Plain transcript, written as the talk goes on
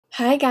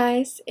Hi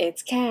guys,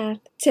 it's Kath.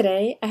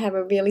 Today I have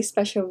a really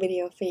special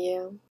video for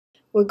you.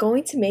 We're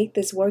going to make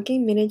this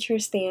working miniature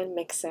stand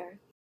mixer.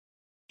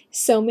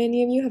 So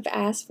many of you have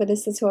asked for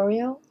this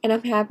tutorial and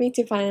I'm happy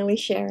to finally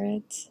share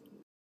it.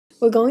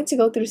 We're going to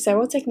go through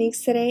several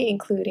techniques today,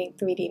 including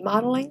 3D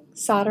modeling,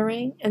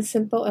 soldering, and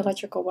simple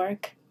electrical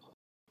work.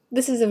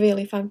 This is a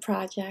really fun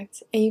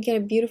project and you get a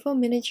beautiful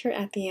miniature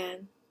at the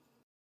end.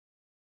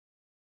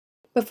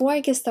 Before I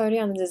get started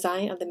on the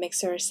design of the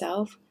mixer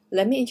itself,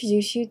 let me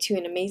introduce you to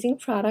an amazing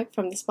product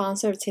from the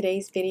sponsor of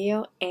today's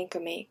video,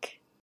 AnkerMake.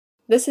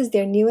 This is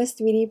their newest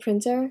 3D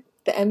printer,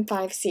 the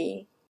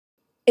M5C.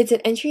 It's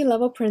an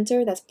entry-level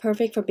printer that's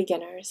perfect for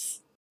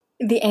beginners.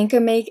 The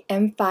AnkerMake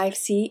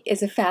M5C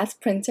is a fast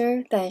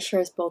printer that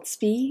ensures both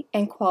speed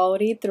and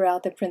quality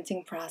throughout the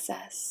printing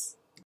process.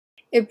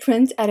 It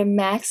prints at a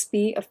max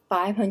speed of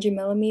 500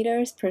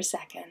 millimeters per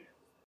second.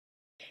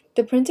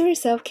 The printer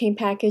itself came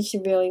packaged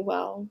really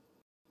well.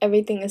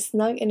 Everything is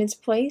snug in its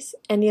place,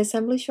 and the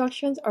assembly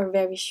instructions are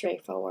very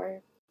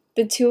straightforward.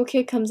 The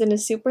toolkit comes in a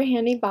super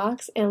handy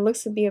box and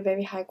looks to be of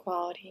very high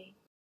quality.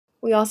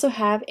 We also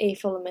have a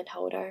filament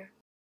holder.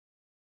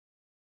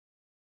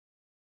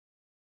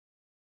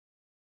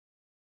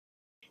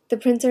 The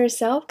printer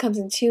itself comes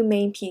in two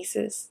main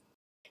pieces,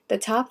 the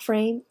top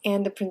frame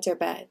and the printer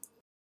bed.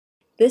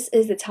 This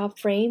is the top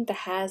frame that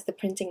has the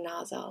printing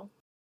nozzle.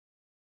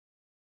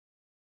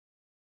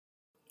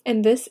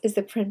 And this is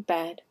the print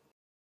bed.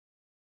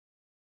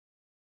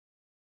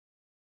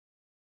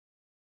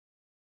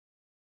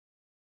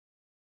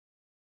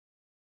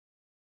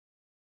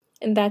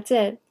 And that's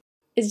it.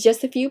 It's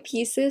just a few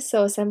pieces,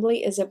 so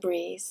assembly is a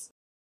breeze.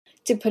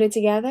 To put it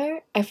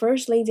together, I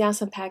first lay down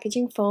some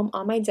packaging foam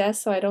on my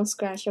desk so I don't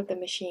scratch up the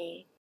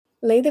machine.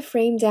 Lay the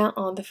frame down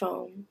on the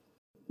foam.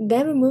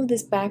 Then remove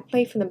this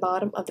backplate from the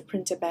bottom of the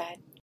printer bed.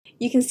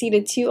 You can see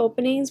the two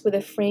openings where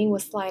the frame will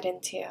slide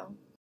into.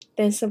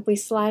 Then simply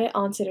slide it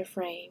onto the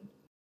frame.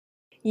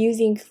 Use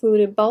the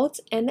included bolt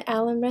and the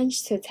Allen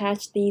wrench to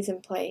attach these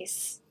in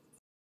place.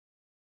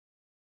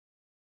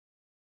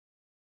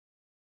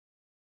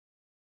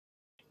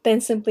 Then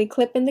simply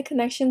clip in the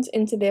connections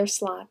into their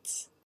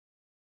slots.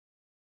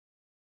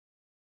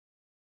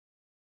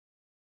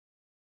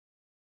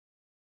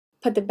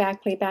 Put the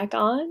backplate back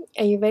on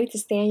and you're ready to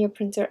stand your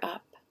printer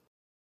up.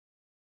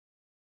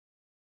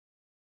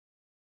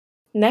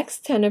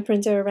 Next, turn the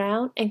printer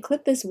around and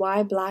clip this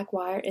wide black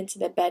wire into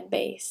the bed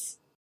base.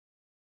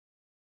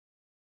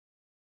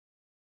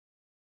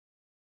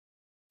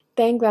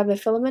 Then grab the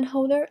filament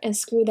holder and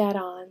screw that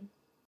on.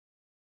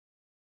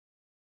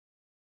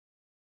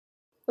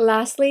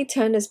 Lastly,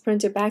 turn this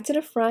printer back to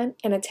the front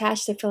and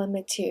attach the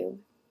filament tube.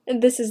 And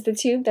this is the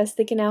tube that's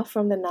sticking out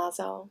from the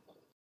nozzle.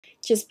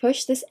 Just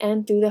push this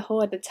end through the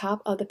hole at the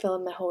top of the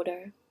filament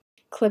holder.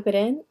 Clip it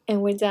in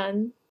and we're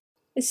done.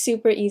 It's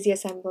super easy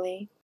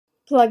assembly.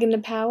 Plug in the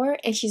power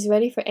and she's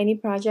ready for any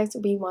project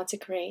we want to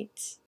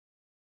create.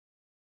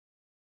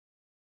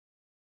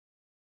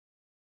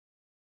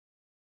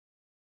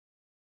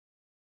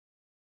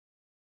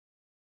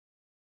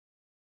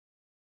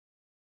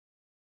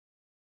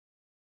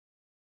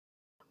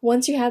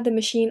 Once you have the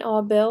machine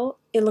all built,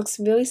 it looks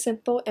really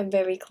simple and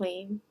very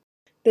clean.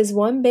 There's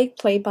one big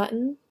play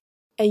button,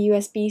 a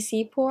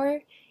USB-C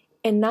port,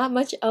 and not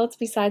much else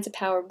besides a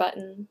power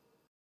button.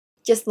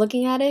 Just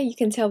looking at it, you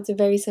can tell it's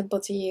very simple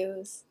to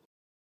use.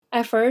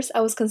 At first,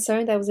 I was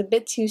concerned that it was a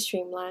bit too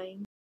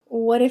streamlined.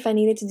 What if I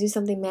needed to do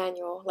something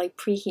manual, like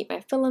preheat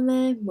my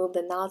filament, move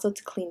the nozzle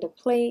to clean the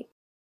plate?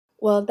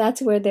 Well,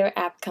 that's where their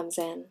app comes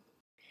in.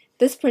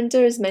 This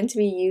printer is meant to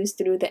be used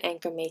through the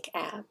AnkerMake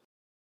app.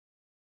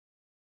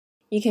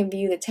 You can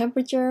view the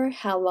temperature,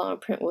 how long a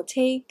print will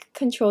take,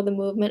 control the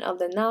movement of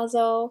the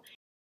nozzle,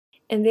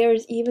 and there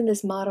is even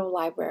this model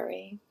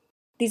library.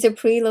 These are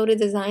preloaded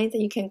designs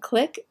that you can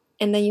click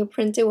and then your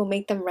printer will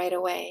make them right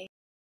away.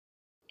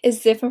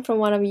 It's different from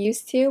what I'm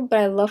used to, but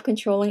I love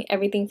controlling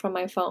everything from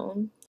my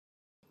phone.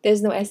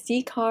 There's no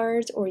SD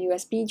cards or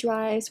USB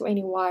drives or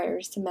any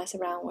wires to mess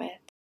around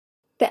with.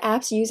 The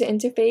app's user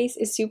interface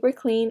is super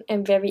clean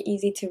and very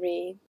easy to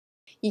read.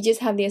 You just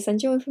have the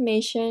essential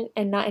information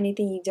and not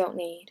anything you don't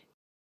need.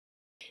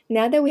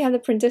 Now that we have the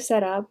printer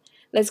set up,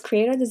 let's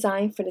create our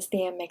design for the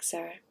stand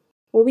mixer.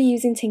 We'll be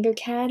using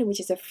Tinkercad, which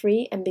is a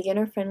free and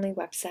beginner-friendly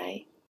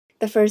website.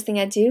 The first thing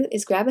I do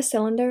is grab a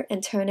cylinder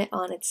and turn it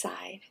on its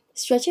side.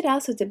 Stretch it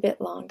out so it's a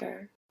bit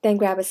longer. Then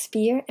grab a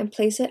sphere and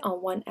place it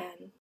on one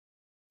end.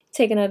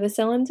 Take another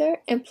cylinder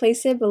and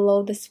place it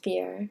below the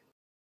sphere.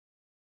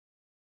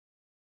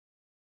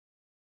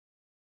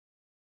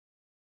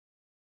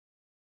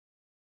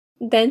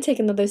 Then take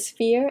another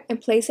sphere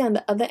and place it on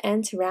the other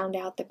end to round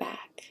out the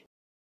back.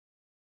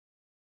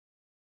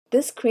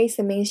 This creates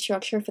the main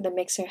structure for the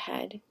mixer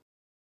head.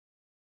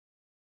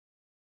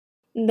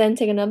 Then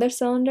take another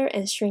cylinder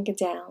and shrink it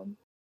down.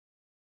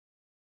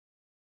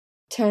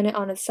 Turn it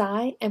on its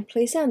side and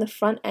place it on the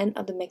front end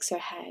of the mixer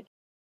head.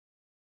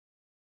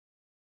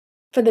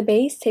 For the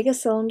base, take a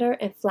cylinder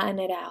and flatten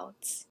it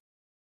out.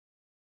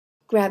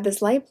 Grab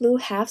this light blue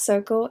half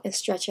circle and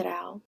stretch it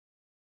out.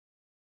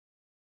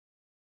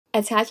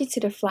 Attach it to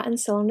the flattened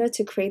cylinder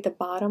to create the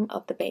bottom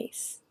of the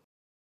base.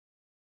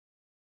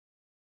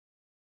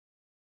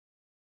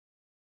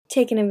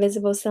 Take an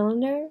invisible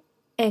cylinder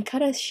and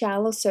cut a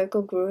shallow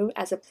circle groove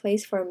as a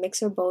place for a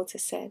mixer bowl to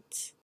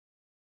sit.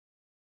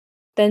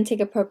 Then take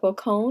a purple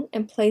cone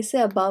and place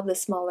it above the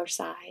smaller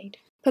side.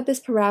 Put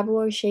this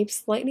paraboloid shape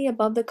slightly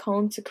above the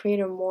cone to create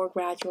a more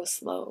gradual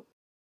slope.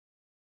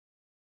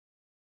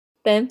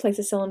 Then place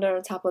a cylinder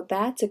on top of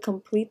that to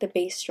complete the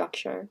base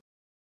structure.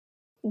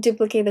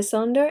 Duplicate the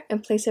cylinder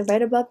and place it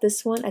right above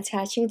this one,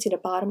 attaching to the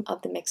bottom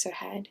of the mixer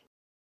head.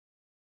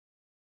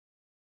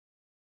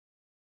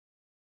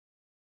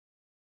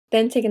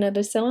 Then take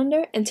another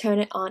cylinder and turn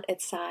it on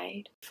its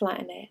side.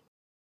 Flatten it.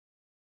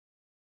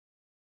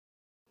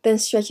 Then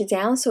stretch it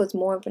down so it's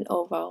more of an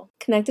oval.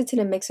 Connect it to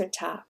the mixer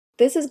top.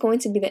 This is going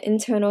to be the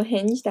internal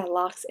hinge that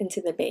locks into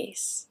the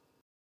base.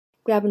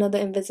 Grab another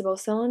invisible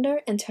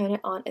cylinder and turn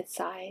it on its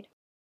side.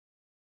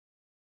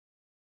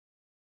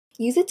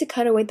 Use it to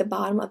cut away the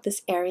bottom of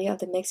this area of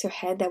the mixer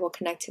head that will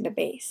connect to the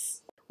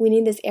base. We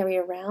need this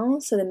area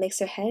round so the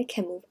mixer head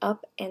can move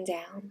up and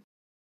down.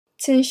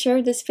 To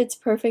ensure this fits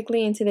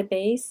perfectly into the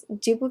base,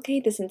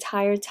 duplicate this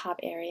entire top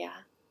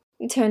area.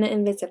 Turn it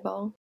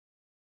invisible.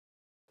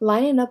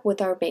 Line it up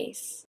with our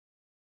base.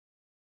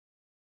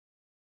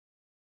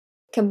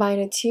 Combine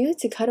the two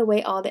to cut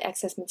away all the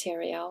excess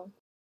material.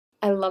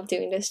 I love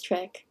doing this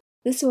trick.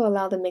 This will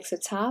allow the mixer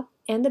top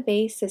and the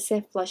base to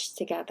sit flush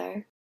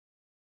together.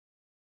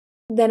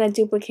 Then I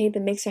duplicate the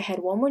mixer head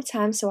one more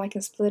time so I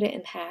can split it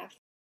in half.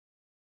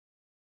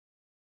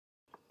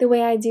 The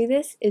way I do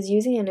this is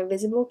using an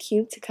invisible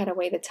cube to cut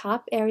away the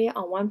top area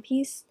on one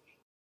piece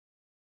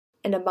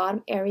and the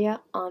bottom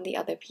area on the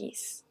other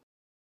piece.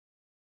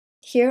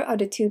 Here are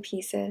the two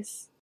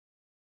pieces.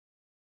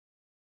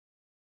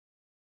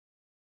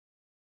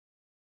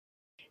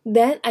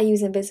 Then I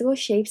use invisible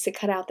shapes to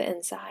cut out the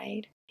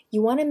inside.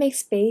 You want to make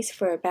space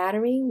for a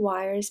battery,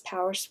 wires,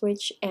 power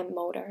switch, and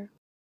motor.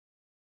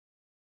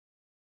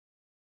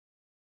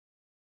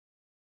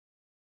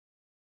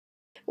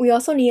 We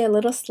also need a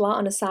little slot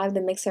on the side of the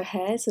mixer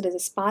head so there's a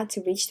spot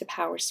to reach the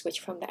power switch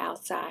from the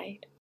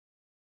outside.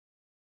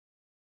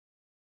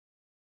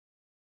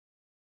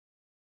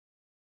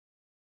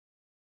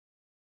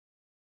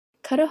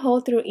 Cut a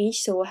hole through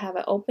each so we'll have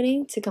an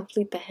opening to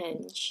complete the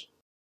hinge.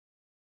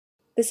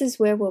 This is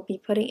where we'll be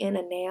putting in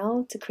a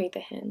nail to create the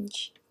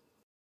hinge.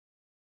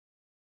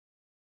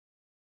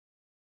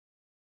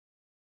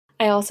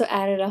 I also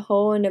added a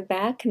hole in the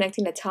back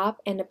connecting the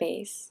top and the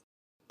base.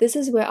 This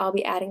is where I'll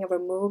be adding a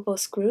removable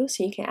screw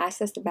so you can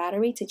access the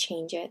battery to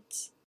change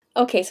it.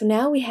 Okay, so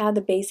now we have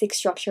the basic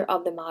structure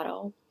of the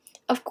model.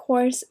 Of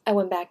course, I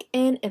went back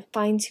in and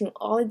fine-tuned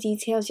all the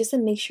details just to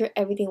make sure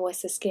everything was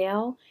to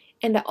scale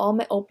and that all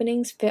my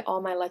openings fit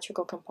all my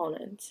electrical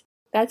components.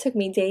 That took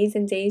me days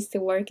and days to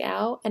work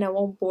out, and I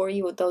won't bore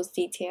you with those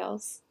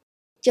details.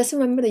 Just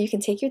remember that you can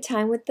take your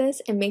time with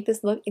this and make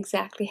this look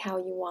exactly how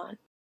you want.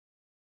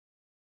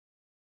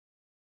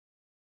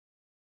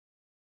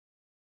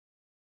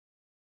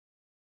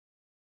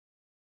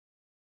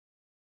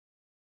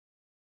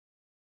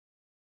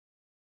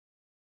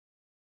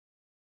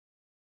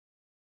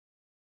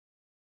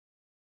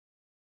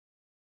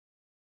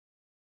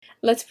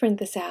 Let's print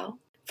this out.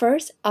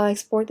 First, I'll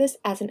export this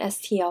as an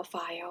STL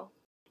file.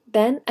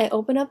 Then, I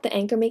open up the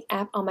AnkerMake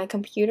app on my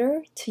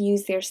computer to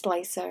use their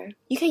slicer.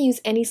 You can use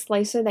any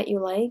slicer that you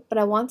like, but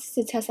I wanted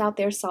to test out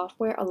their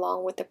software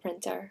along with the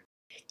printer.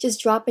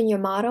 Just drop in your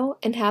model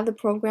and have the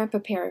program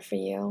prepare it for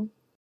you.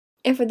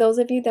 And for those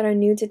of you that are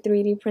new to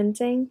 3D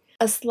printing,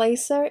 a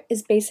slicer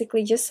is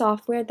basically just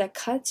software that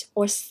cuts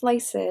or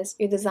slices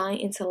your design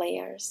into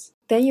layers.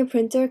 Then your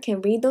printer can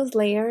read those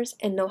layers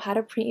and know how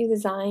to print your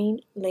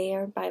design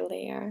layer by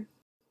layer.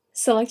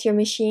 Select your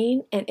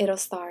machine and it'll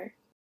start.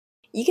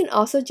 You can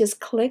also just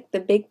click the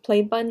big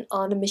play button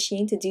on the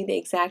machine to do the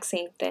exact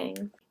same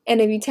thing. And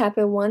if you tap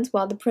it once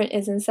while the print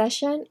is in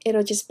session,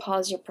 it'll just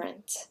pause your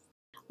print.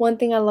 One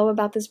thing I love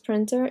about this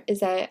printer is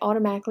that it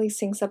automatically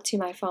syncs up to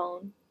my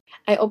phone.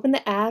 I open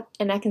the app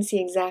and I can see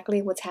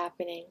exactly what's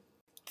happening.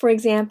 For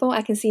example,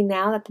 I can see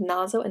now that the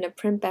nozzle and the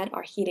print bed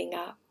are heating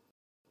up.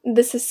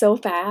 This is so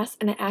fast,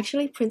 and I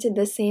actually printed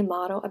this same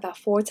model about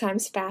 4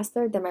 times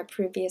faster than my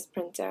previous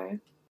printer.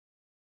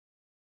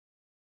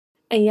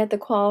 And yet the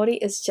quality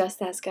is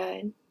just as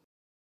good.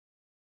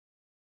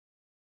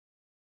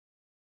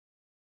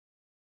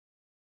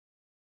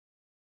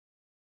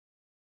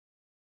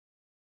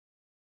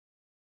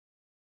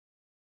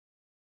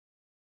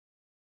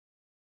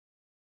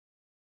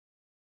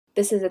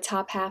 This is the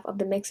top half of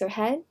the mixer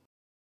head,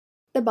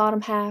 the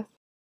bottom half,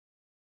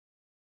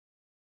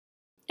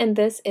 and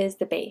this is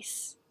the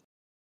base.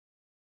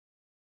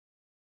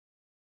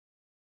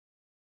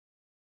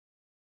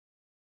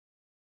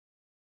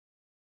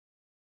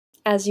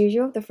 As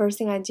usual, the first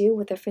thing I do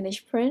with the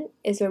finished print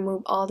is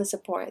remove all the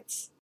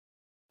supports.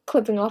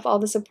 Clipping off all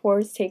the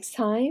supports takes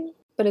time,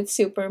 but it's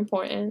super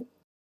important.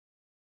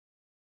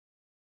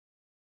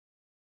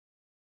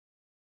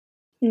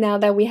 Now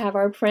that we have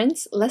our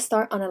prints, let's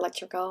start on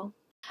electrical.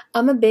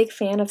 I'm a big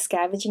fan of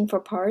scavenging for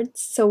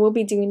parts, so we'll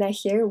be doing that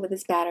here with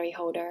this battery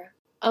holder.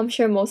 I'm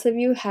sure most of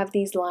you have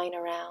these lying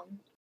around.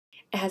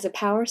 It has a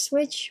power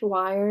switch,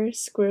 wires,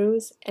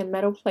 screws, and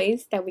metal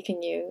plates that we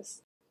can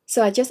use.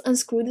 So I just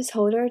unscrewed this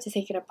holder to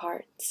take it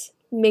apart.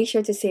 Make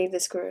sure to save the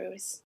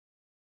screws.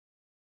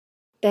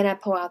 Then I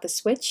pull out the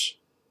switch,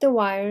 the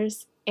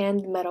wires,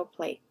 and the metal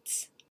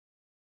plates.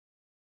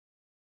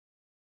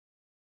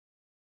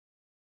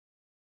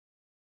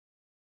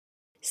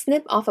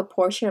 Snip off a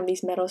portion of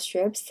these metal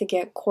strips to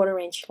get 1/4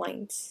 inch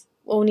lengths.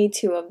 We'll need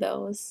 2 of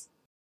those.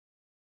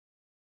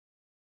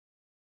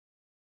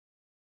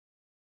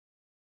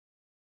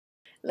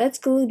 Let's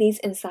glue these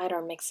inside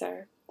our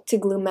mixer. To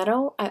glue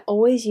metal, I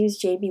always use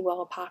JB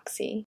Well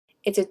epoxy.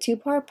 It's a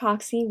 2-part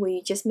epoxy where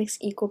you just mix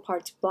equal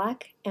parts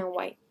black and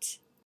white.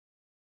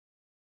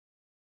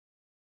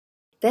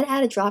 Then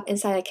add a drop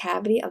inside the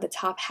cavity of the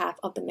top half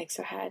of the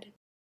mixer head.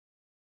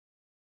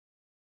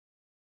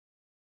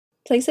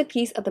 Place a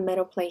piece of the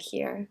metal plate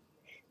here.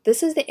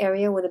 This is the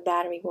area where the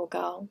battery will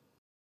go.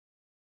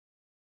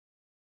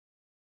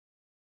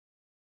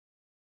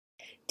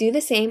 Do the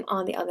same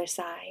on the other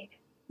side.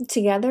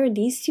 Together,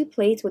 these 2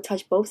 plates will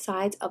touch both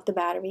sides of the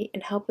battery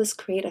and help us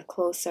create a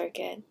closed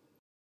circuit.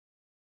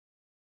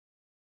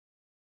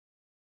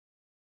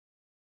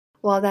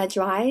 While that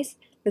dries,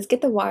 let's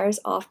get the wires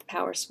off the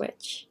power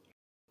switch.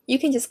 You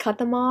can just cut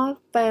them off,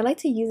 but I like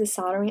to use a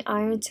soldering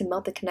iron to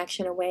melt the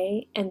connection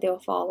away and they'll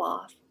fall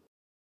off.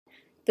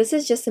 This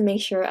is just to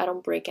make sure I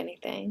don't break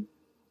anything.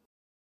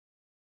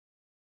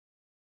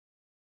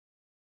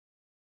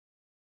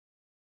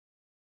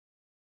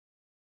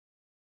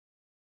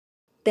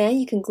 Then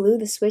you can glue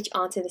the switch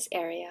onto this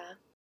area.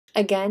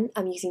 Again,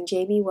 I'm using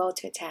JB Well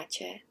to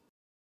attach it.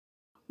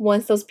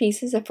 Once those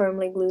pieces are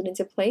firmly glued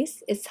into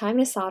place, it's time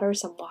to solder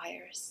some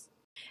wires.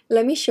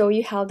 Let me show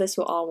you how this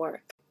will all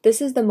work.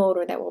 This is the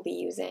motor that we'll be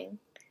using.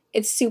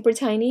 It's super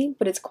tiny,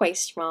 but it's quite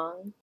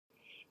strong.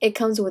 It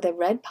comes with a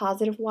red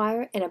positive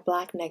wire and a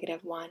black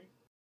negative one.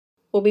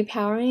 We'll be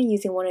powering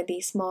using one of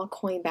these small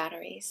coin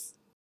batteries.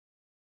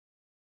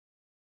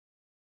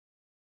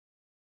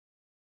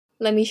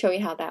 Let me show you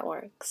how that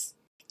works.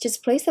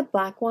 Just place the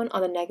black one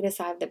on the negative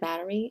side of the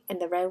battery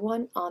and the red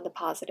one on the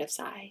positive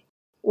side.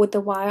 With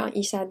the wire on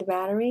each side of the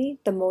battery,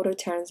 the motor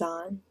turns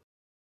on.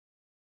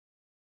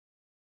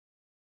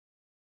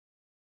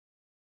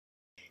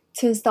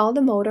 To install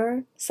the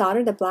motor,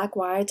 solder the black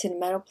wire to the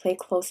metal plate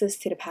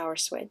closest to the power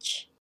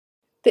switch.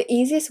 The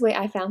easiest way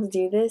I found to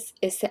do this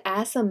is to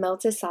add some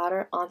melted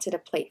solder onto the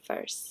plate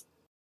first.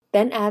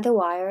 Then add the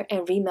wire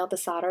and remelt the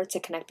solder to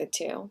connect the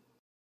two.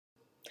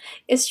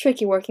 It's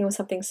tricky working with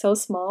something so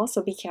small,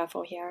 so be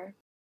careful here.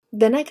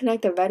 Then I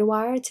connect the red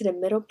wire to the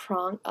middle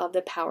prong of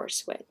the power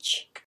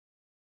switch.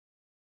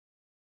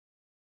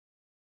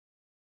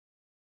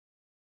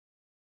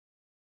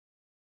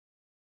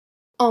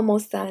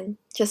 Almost done.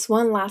 Just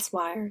one last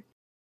wire.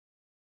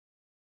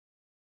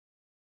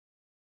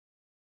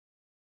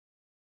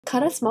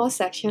 Cut a small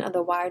section of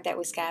the wire that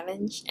we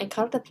scavenged and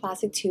cut up the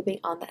plastic tubing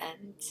on the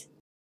ends.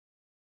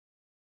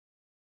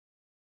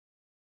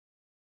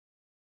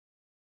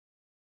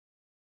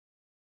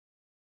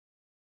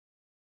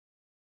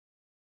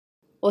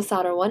 We'll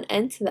solder one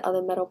end to the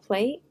other metal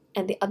plate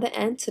and the other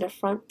end to the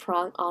front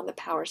prong on the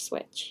power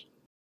switch.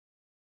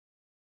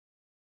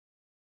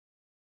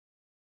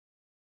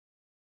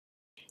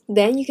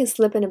 Then you can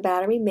slip in a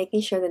battery,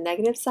 making sure the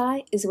negative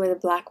side is where the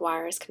black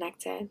wire is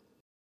connected.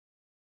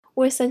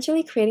 We're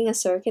essentially creating a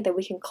circuit that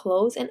we can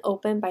close and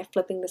open by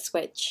flipping the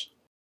switch.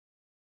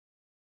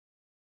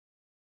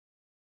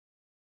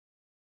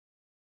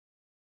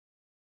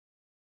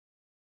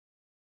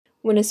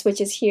 When the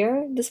switch is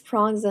here, this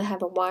prong doesn't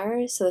have a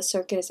wire, so the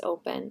circuit is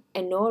open,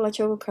 and no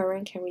electrical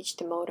current can reach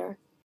the motor.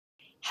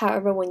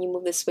 However, when you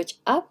move the switch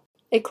up,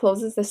 it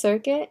closes the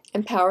circuit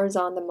and powers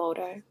on the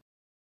motor.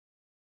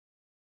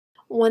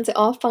 Once it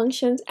all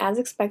functions as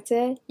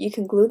expected, you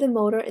can glue the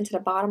motor into the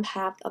bottom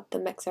half of the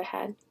mixer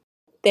head.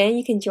 Then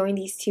you can join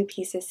these 2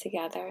 pieces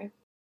together.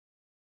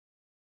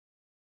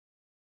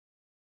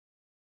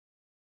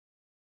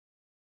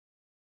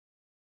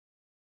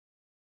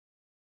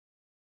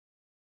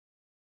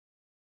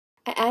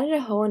 I added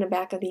a hole in the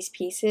back of these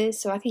pieces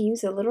so I can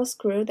use a little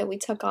screw that we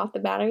took off the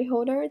battery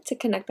holder to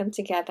connect them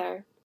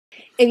together.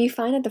 If you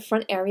find that the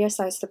front area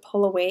starts to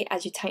pull away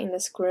as you tighten the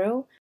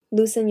screw,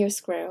 loosen your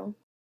screw.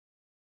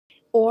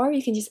 Or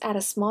you can just add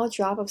a small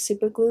drop of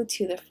super glue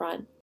to the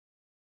front.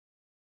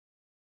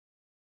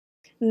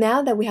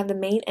 Now that we have the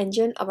main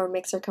engine of our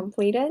mixer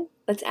completed,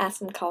 let's add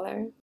some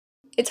color.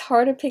 It's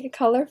hard to pick a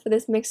color for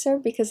this mixer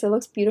because it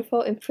looks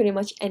beautiful in pretty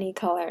much any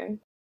color.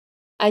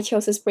 I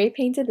chose to spray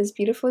painted this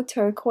beautiful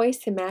turquoise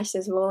to match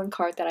this rolling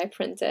card that I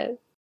printed.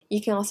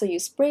 You can also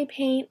use spray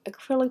paint,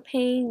 acrylic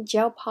paint,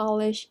 gel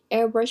polish,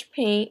 airbrush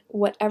paint,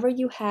 whatever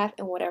you have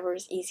and whatever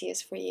is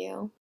easiest for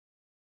you.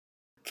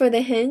 For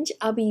the hinge,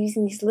 I'll be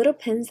using these little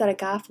pins that I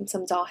got from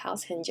some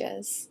dollhouse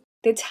hinges.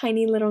 They're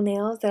tiny little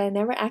nails that I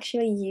never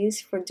actually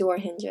used for door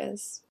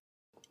hinges.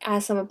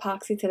 Add some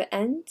epoxy to the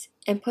end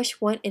and push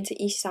one into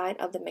each side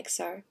of the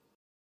mixer.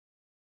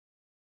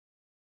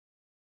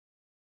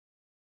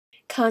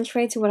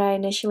 Contrary to what I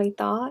initially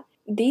thought,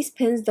 these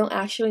pins don't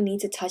actually need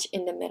to touch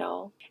in the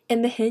middle,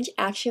 and the hinge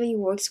actually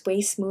works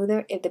way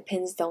smoother if the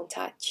pins don't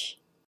touch.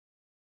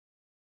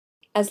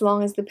 As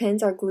long as the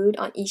pins are glued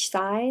on each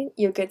side,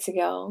 you're good to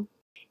go.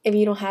 If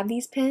you don't have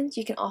these pins,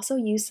 you can also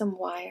use some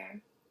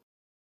wire.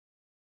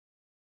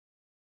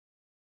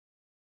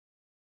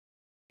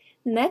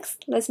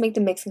 Next, let's make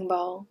the mixing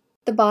bowl.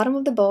 The bottom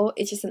of the bowl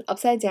is just an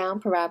upside down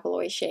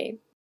paraboloid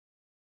shape.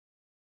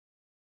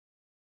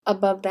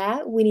 Above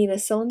that, we need a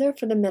cylinder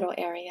for the middle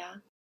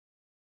area.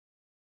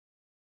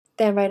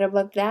 Then right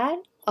above that,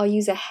 I'll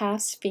use a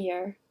half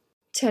sphere.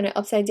 Turn it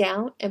upside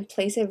down and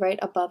place it right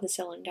above the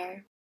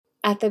cylinder.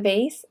 At the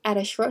base, add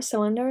a short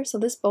cylinder so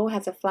this bowl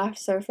has a flat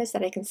surface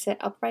that I can sit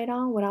upright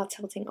on without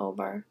tilting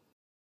over.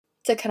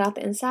 To cut out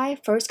the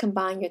inside, first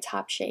combine your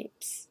top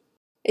shapes.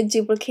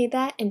 Duplicate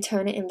that and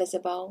turn it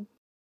invisible.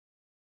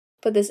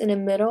 Put this in the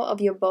middle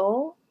of your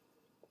bowl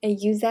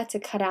and use that to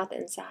cut out the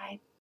inside.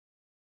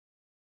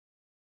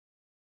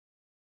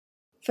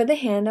 For the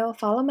handle,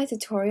 follow my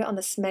tutorial on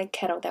the Smeg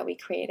kettle that we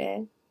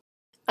created.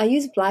 I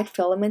used black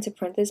filament to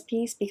print this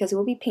piece because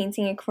we'll be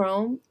painting in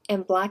chrome,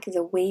 and black is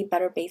a way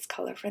better base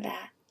color for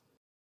that.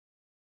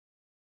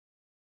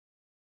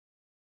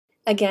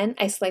 Again,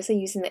 I slice it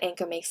using the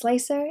AnkerMake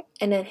slicer,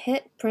 and then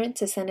hit print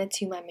to send it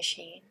to my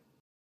machine.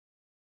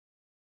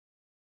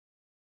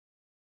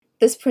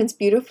 This prints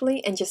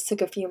beautifully and just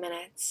took a few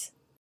minutes.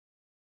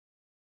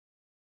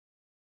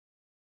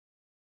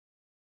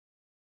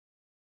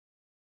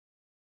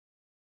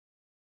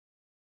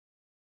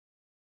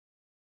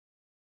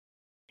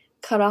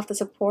 Cut off the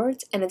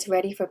support and it's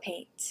ready for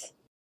paint.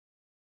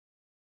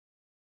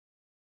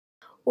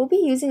 We'll be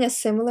using a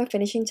similar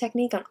finishing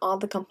technique on all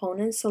the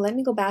components, so let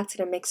me go back to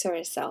the mixer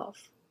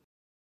itself.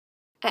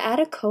 I add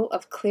a coat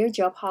of clear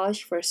gel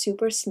polish for a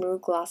super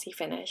smooth glossy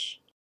finish.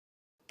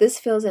 This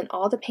fills in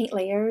all the paint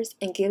layers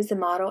and gives the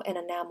model an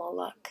enamel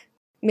look.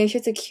 Make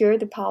sure to cure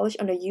the polish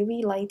under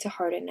UV light to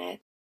harden it.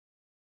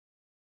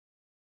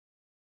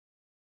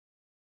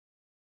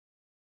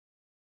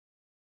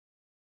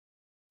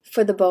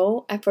 For the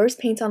bowl, I first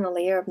paint on a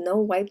layer of no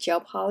wipe gel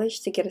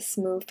polish to get a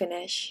smooth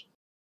finish.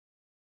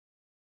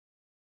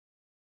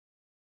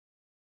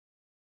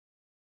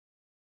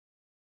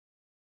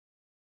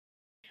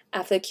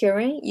 After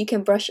curing, you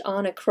can brush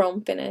on a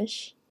chrome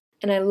finish,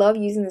 and I love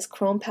using this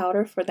chrome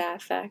powder for that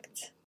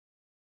effect.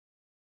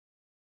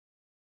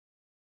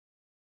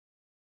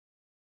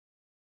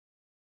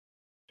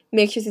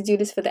 Make sure to do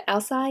this for the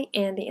outside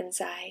and the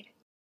inside.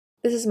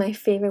 This is my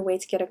favorite way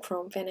to get a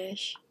chrome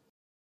finish.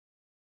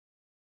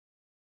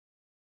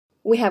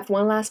 We have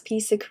one last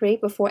piece to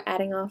create before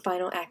adding on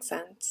final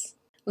accents.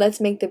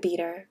 Let's make the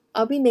beater.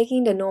 I'll be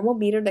making the normal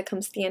beater that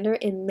comes standard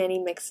in many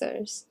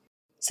mixers.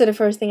 So the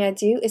first thing I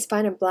do is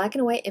find a black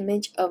and white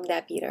image of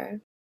that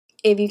beater.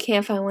 If you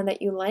can't find one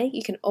that you like,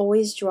 you can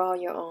always draw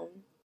your own.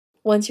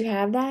 Once you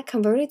have that,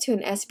 convert it to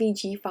an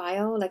SVG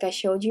file like I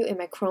showed you in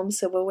my chrome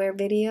silverware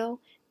video,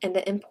 and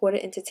then import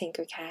it into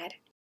Tinkercad.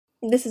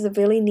 This is a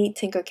really neat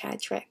Tinkercad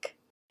trick.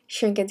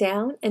 Shrink it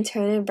down and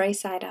turn it right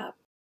side up.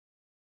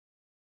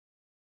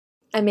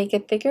 I make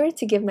it thicker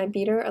to give my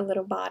beater a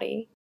little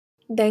body.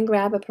 Then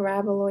grab a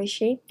paraboloid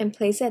shape and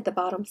place it at the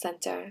bottom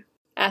center.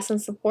 Add some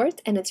support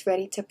and it's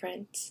ready to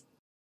print.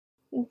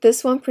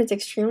 This one prints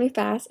extremely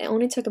fast and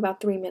only took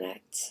about 3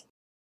 minutes.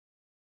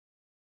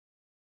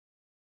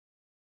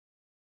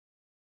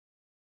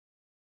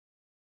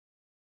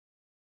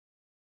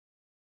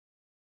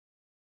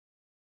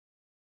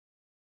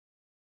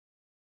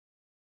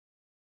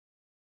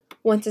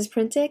 Once it's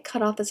printed,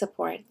 cut off the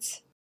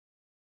supports.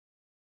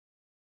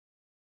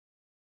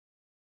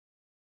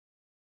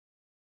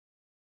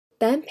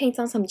 Then paint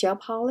on some gel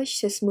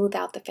polish to smooth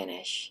out the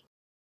finish.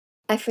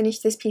 I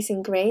finished this piece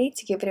in gray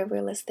to give it a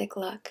realistic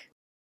look.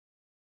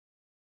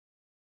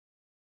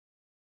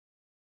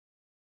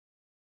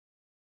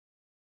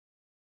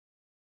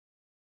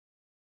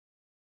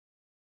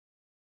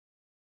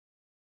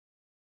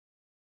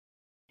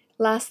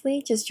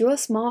 Lastly, just drill a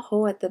small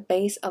hole at the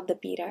base of the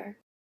beater.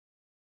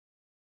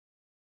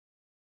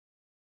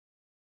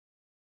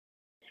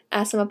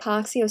 Add some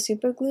epoxy or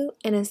superglue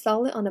and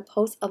install it on the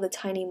post of the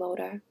tiny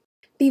motor.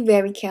 Be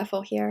very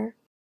careful here.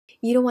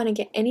 You don't want to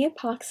get any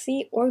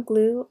epoxy or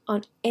glue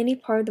on any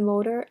part of the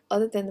motor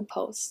other than the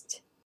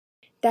post.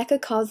 That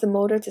could cause the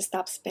motor to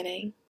stop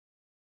spinning.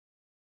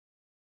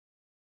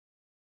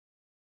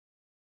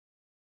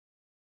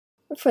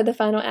 For the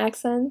final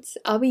accents,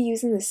 I'll be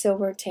using the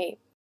silver tape.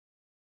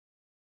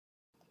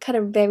 Cut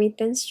a very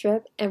thin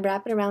strip and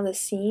wrap it around the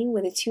seam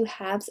where the two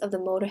halves of the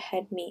motor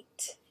head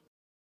meet.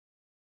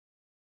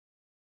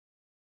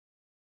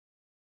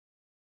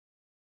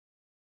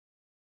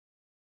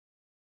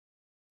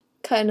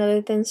 Cut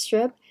another thin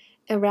strip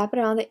and wrap it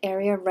around the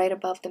area right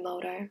above the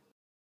motor.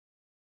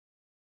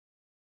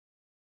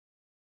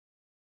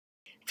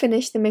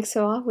 Finish the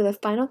mixer off with the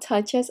final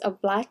touches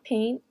of black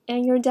paint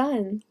and you're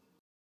done!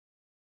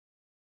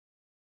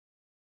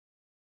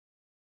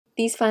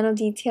 These final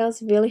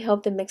details really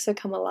help the mixer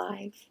come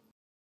alive.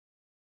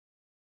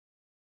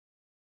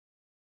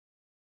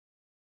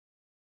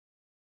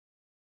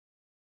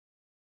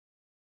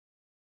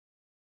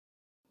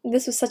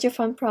 This was such a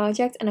fun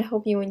project and I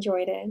hope you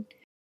enjoyed it.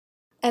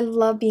 I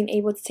love being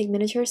able to take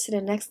miniatures to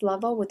the next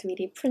level with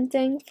 3D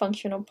printing,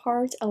 functional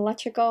parts,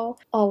 electrical,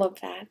 all of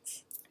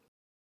that.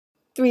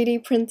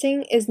 3D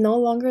printing is no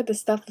longer the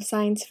stuff of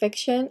science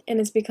fiction and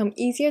has become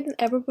easier than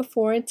ever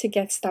before to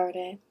get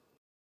started.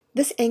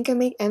 This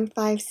AnkerMake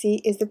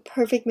M5C is the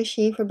perfect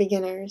machine for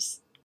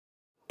beginners.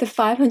 The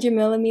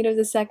 500mm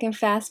a second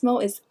fast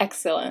mode is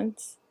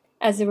excellent,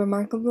 as it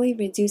remarkably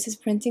reduces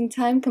printing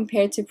time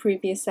compared to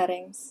previous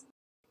settings.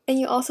 And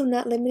you're also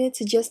not limited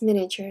to just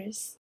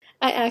miniatures.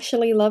 I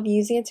actually love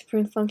using it to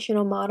print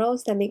functional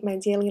models that make my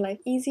daily life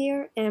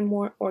easier and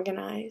more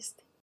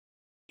organized.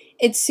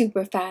 It's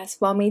super fast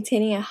while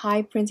maintaining a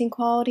high printing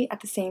quality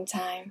at the same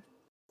time.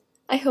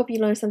 I hope you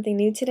learned something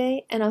new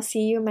today, and I'll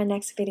see you in my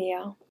next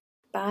video.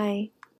 Bye!